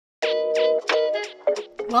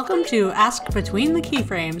Welcome to Ask Between the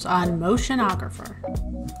Keyframes on Motionographer.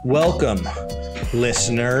 Welcome,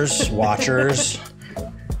 listeners, watchers.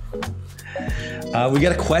 We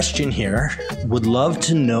got a question here. Would love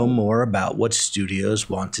to know more about what studios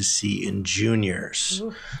want to see in juniors.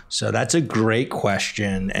 Ooh. So that's a great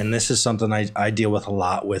question. And this is something I deal with a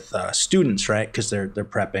lot with students, right? Because they're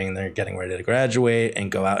prepping, they're getting ready to graduate and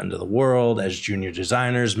go out into the world as junior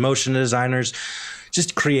designers, motion designers,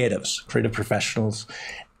 just creatives, creative professionals.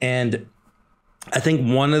 And I think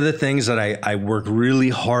one of the things that I work really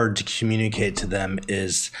hard to communicate to them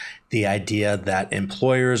is the idea that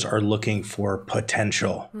employers are looking for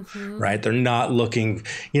potential, right? They're not looking,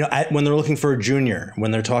 when they're looking for a junior, when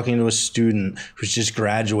they're talking to a student who's just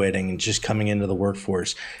graduating and just coming into the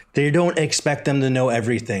workforce, they don't expect them to know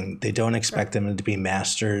everything. They don't expect them to be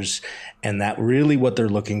masters. And that really what they're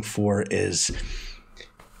looking for is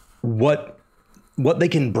what they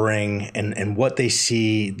can bring and what they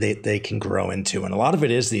see they can grow into. And a lot of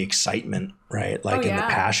it is the excitement, right? Like in the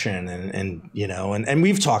passion and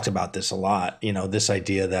we've talked about this a lot, this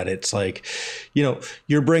idea that it's like,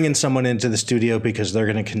 you're bringing someone into the studio because they're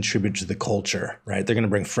going to contribute to the culture, right? They're going to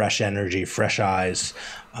bring fresh energy, fresh eyes,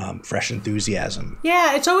 fresh enthusiasm.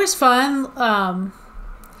 Yeah, it's always fun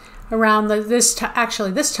around this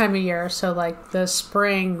time of year. So like the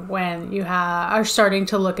spring when you are starting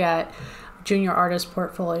to look at junior artist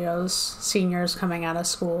portfolios, seniors coming out of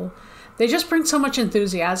school. They just bring so much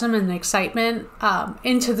enthusiasm and excitement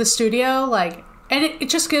into the studio. And it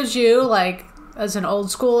just gives you, as an old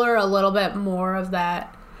schooler, a little bit more of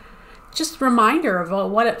that just reminder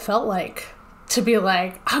of what it felt like to be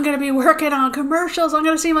like, I'm going to be working on commercials. I'm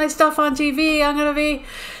going to see my stuff on TV. I'm going to be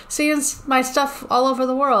seeing my stuff all over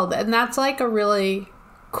the world. And that's like a really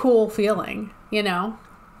cool feeling,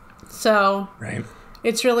 So... Right.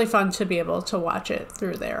 It's really fun to be able to watch it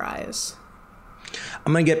through their eyes.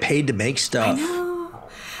 I'm going to get paid to make stuff. I know.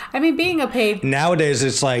 I mean, being a paid... Nowadays,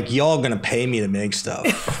 it's like, y'all going to pay me to make stuff.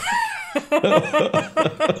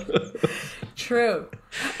 True.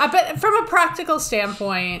 But from a practical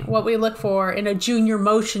standpoint, what we look for in a junior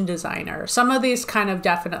motion designer, some of these kind of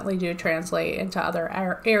definitely do translate into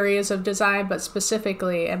other areas of design, but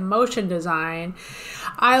specifically in motion design,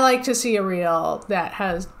 I like to see a reel that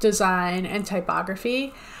has design and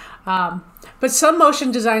typography. But some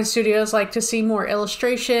motion design studios like to see more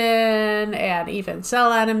illustration and even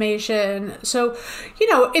cell animation. So,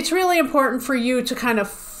 it's really important for you to kind of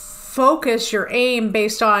focus your aim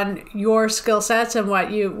based on your skill sets and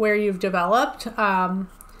where you've developed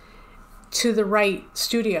to the right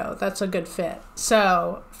studio that's a good fit.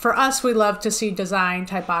 So for us, we love to see design,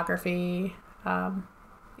 typography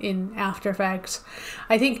in After Effects.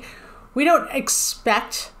 I think we don't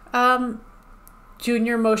expect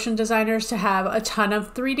junior motion designers to have a ton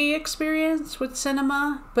of 3D experience with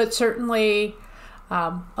cinema, but certainly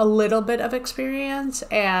a little bit of experience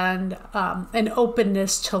and an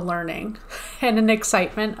openness to learning and an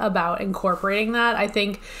excitement about incorporating that. I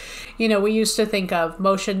think, we used to think of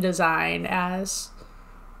motion design as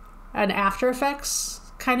an After Effects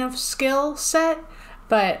kind of skill set,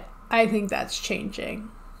 but I think that's changing,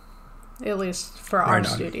 at least for our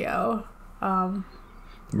studio.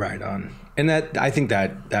 Right on. And I think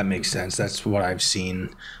that makes sense. That's what I've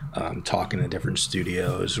seen talking to different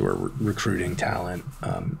studios or recruiting talent.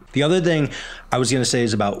 The other thing I was going to say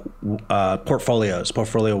is about portfolio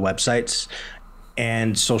websites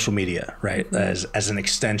and social media, right? Mm-hmm. As an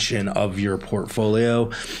extension of your portfolio.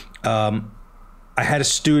 I had a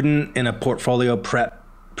student in a portfolio prep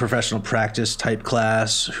professional practice type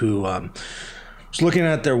class who was looking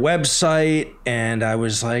at their website and I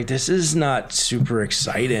was like, this is not super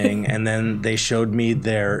exciting. And then they showed me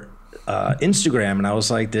their Instagram and I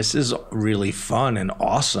was like, this is really fun and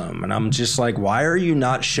awesome. And I'm just like, why are you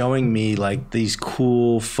not showing me like these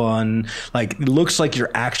cool, fun, it looks like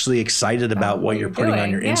you're actually excited about what you're putting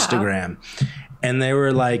on your Instagram. And they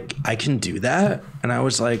were like, I can do that? And I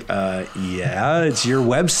was like, yeah, it's your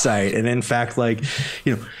website. And in fact, they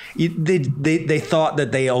thought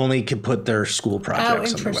that they only could put their school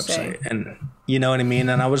projects on their website. And you know what I mean?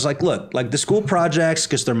 And I was like, look, the school projects,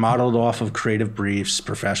 because they're modeled off of creative briefs,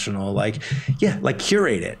 professional,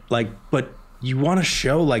 curate it. But you want to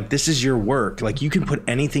show this is your work. You can put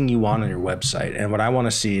anything you want on your website. And what I want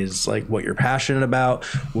to see is what you're passionate about,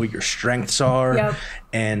 what your strengths are,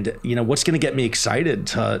 and what's going to get me excited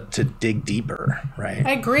to dig deeper, right?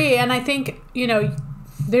 I agree. And I think,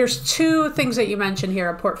 there's two things that you mentioned here,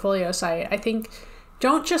 a portfolio site. I think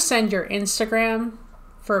don't just send your Instagram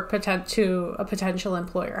to a potential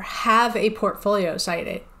employer. Have a portfolio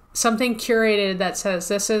site, something curated that says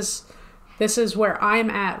this is This is where I'm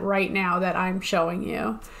at right now that I'm showing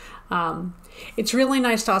you. It's really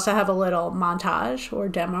nice to also have a little montage or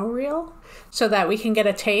demo reel so that we can get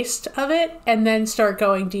a taste of it and then start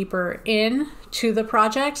going deeper in to the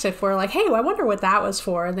projects. If we're like, hey, I wonder what that was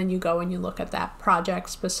for, and then you go and you look at that project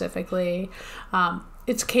specifically.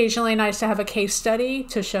 It's occasionally nice to have a case study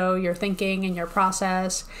to show your thinking and your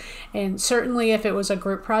process. And certainly if it was a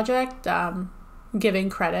group project, giving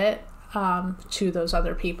credit to those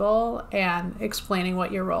other people and explaining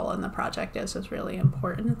what your role in the project is really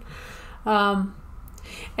important.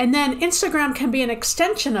 And then Instagram can be an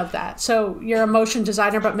extension of that. So you're a motion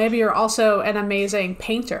designer, but maybe you're also an amazing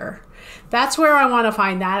painter. That's where I want to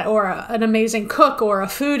find that, or an amazing cook or a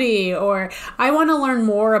foodie, or I want to learn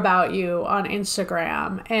more about you on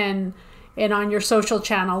Instagram and on your social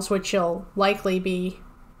channels, which you'll likely be,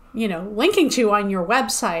 linking to on your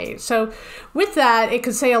website. So with that, it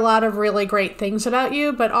could say a lot of really great things about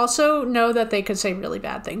you, but also know that they could say really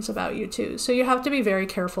bad things about you too. So you have to be very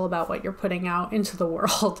careful about what you're putting out into the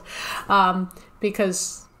world,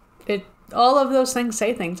 because all of those things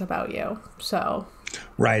say things about you. So.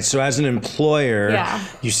 Right. So as an employer,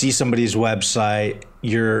 you see somebody's website,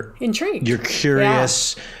 you're intrigued, you're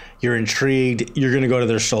curious, you're intrigued, you're going to go to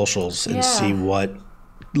their socials and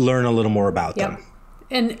learn a little more about them.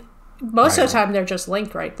 And most of the time they're just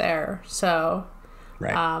linked right there. So,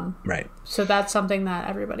 right. So that's something that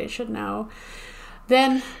everybody should know.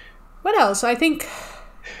 Then what else? I think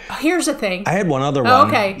here's the thing. I had one other one.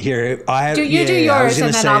 Okay. Here. Do yours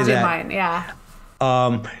and then I'll do mine. Yeah.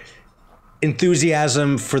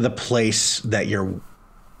 Enthusiasm for the place that you're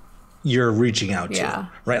reaching out to,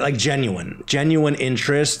 right? Like genuine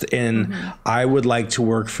interest in, I would like to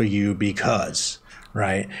work for you because,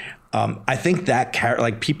 right? I think that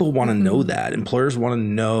people want to know that. Employers want to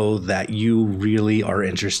know that you really are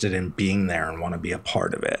interested in being there and want to be a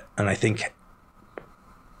part of it. And I think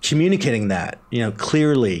communicating that,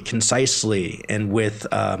 clearly, concisely, and with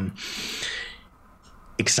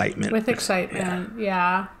excitement. With excitement,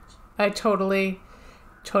 yeah. I totally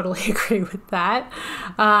agree with that.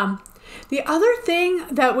 The other thing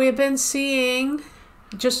that we've been seeing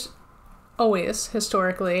just always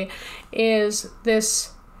historically is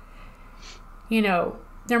this,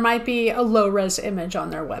 there might be a low-res image on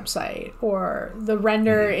their website, or the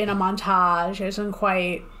render in a montage isn't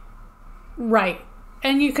quite right.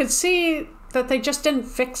 And you could see that they just didn't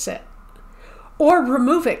fix it. Or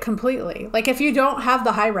remove it completely. Like if you don't have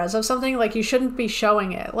the high res of something, like you shouldn't be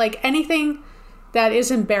showing it. Like anything that is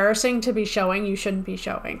embarrassing to be showing, you shouldn't be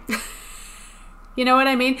showing. You know what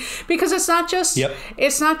I mean? Because it's not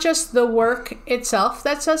just the work itself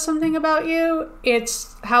that says something about you.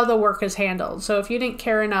 It's how the work is handled. So if you didn't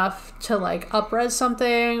care enough to like up-res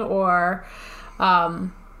something or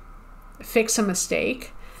fix a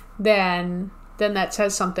mistake, then that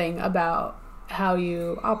says something about how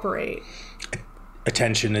you operate.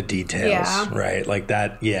 Attention to details, right? Like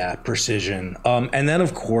that, precision. And then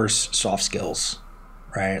of course, soft skills,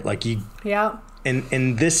 right? Like you,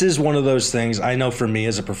 and this is one of those things I know for me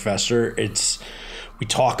as a professor, we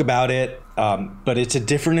talk about it, but it's a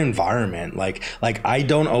different environment. Like I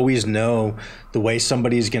don't always know the way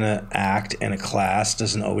somebody's going to act in a class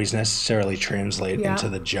doesn't always necessarily translate into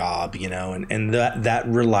the job, and that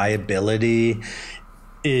reliability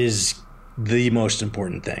is the most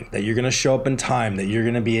important thing, that you're going to show up in time, that you're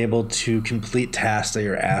going to be able to complete tasks that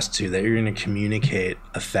you're asked to, that you're going to communicate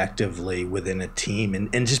effectively within a team and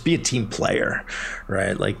just be a team player,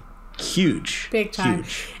 right? Like huge. Big time.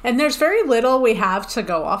 Huge. And there's very little we have to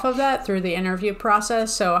go off of that through the interview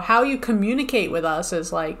process. So how you communicate with us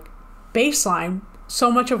is like baseline. So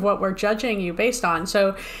much of what we're judging you based on.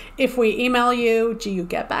 So if we email you, do you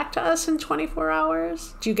get back to us in 24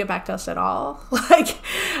 hours? Do you get back to us at all? Like,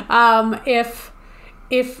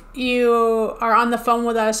 if you are on the phone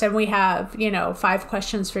with us and we have, 5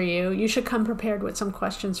 questions for you, you should come prepared with some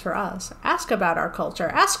questions for us. Ask about our culture.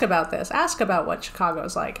 Ask about this. Ask about what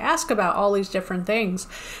Chicago's like. Ask about all these different things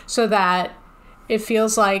so that it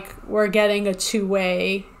feels like we're getting a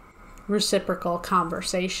two-way reciprocal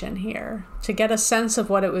conversation here to get a sense of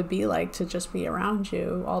what it would be like to just be around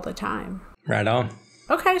you all the time. Right on.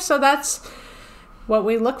 Okay, so that's what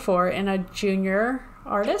we look for in a junior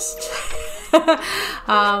artist.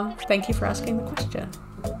 Thank you for asking the question.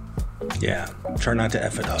 Yeah, try not to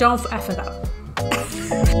F it up. Don't F it up.